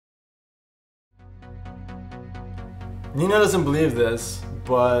Nina doesn't believe this,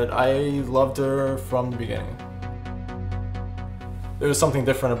 but I loved her from the beginning. There was something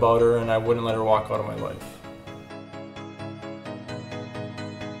different about her, and I wouldn't let her walk out of my life.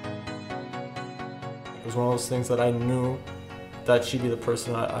 It was one of those things that I knew that she'd be the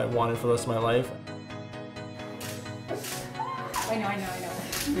person I wanted for the rest of my life. I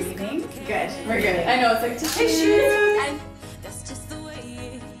know. Breathing? Good. We're good. I know, it's like tissues.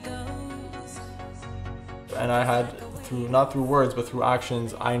 And I had, not through words, but through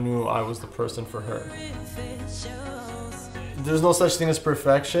actions, I knew I was the person for her. There's no such thing as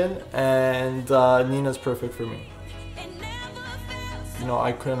perfection, and Nina's perfect for me. You know,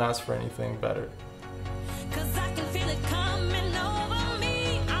 I couldn't ask for anything better.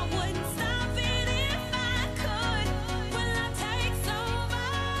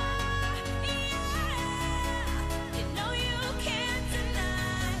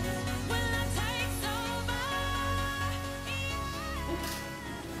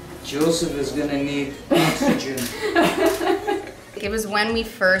 Joseph is gonna need oxygen. It was when we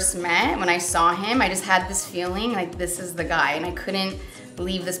first met, when I saw him, I just had this feeling like this is the guy, and I couldn't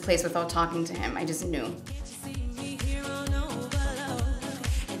leave this place without talking to him. I just knew.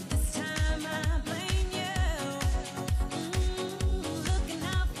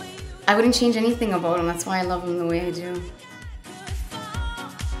 I wouldn't change anything about him. That's why I love him the way I do.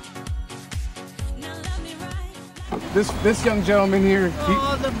 This young gentleman here,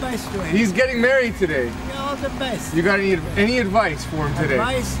 all the best to him. He's getting married today. All the best. You got any advice for him today?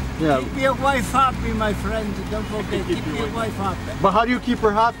 Advice? Yeah. Keep your wife happy, my friend. Don't forget, keep your wife happy. But how do you keep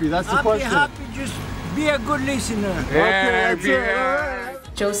her happy? That's the question. Happy, just be a good listener. Yeah, Okay,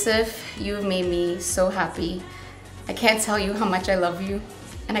 Joseph, you've made me so happy. I can't tell you how much I love you,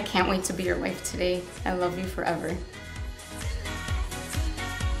 and I can't wait to be your wife today. I love you forever.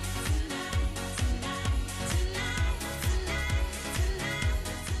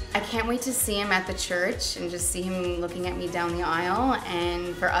 I can't wait to see him at the church and just see him looking at me down the aisle,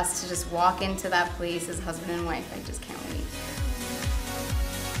 and for us to just walk into that place as husband and wife. I just can't wait.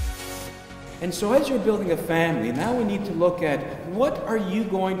 And so as you're building a family, now we need to look at what are you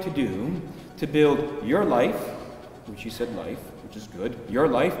going to do to build your life, which you said life, which is good, your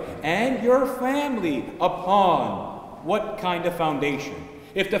life, and your family upon what kind of foundation?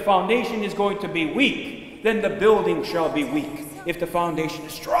 If the foundation is going to be weak, then the building shall be weak. If the foundation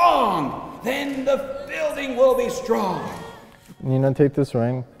is strong, then the building will be strong. Nina, take this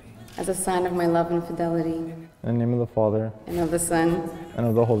ring. As a sign of my love and fidelity. In the name of the Father, And of the Son. and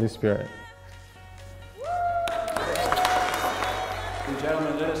of the Holy Spirit. Ladies and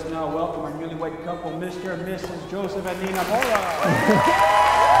gentlemen, let us now welcome our newlywed couple, Mr. and Mrs. Joseph and Nina Mora.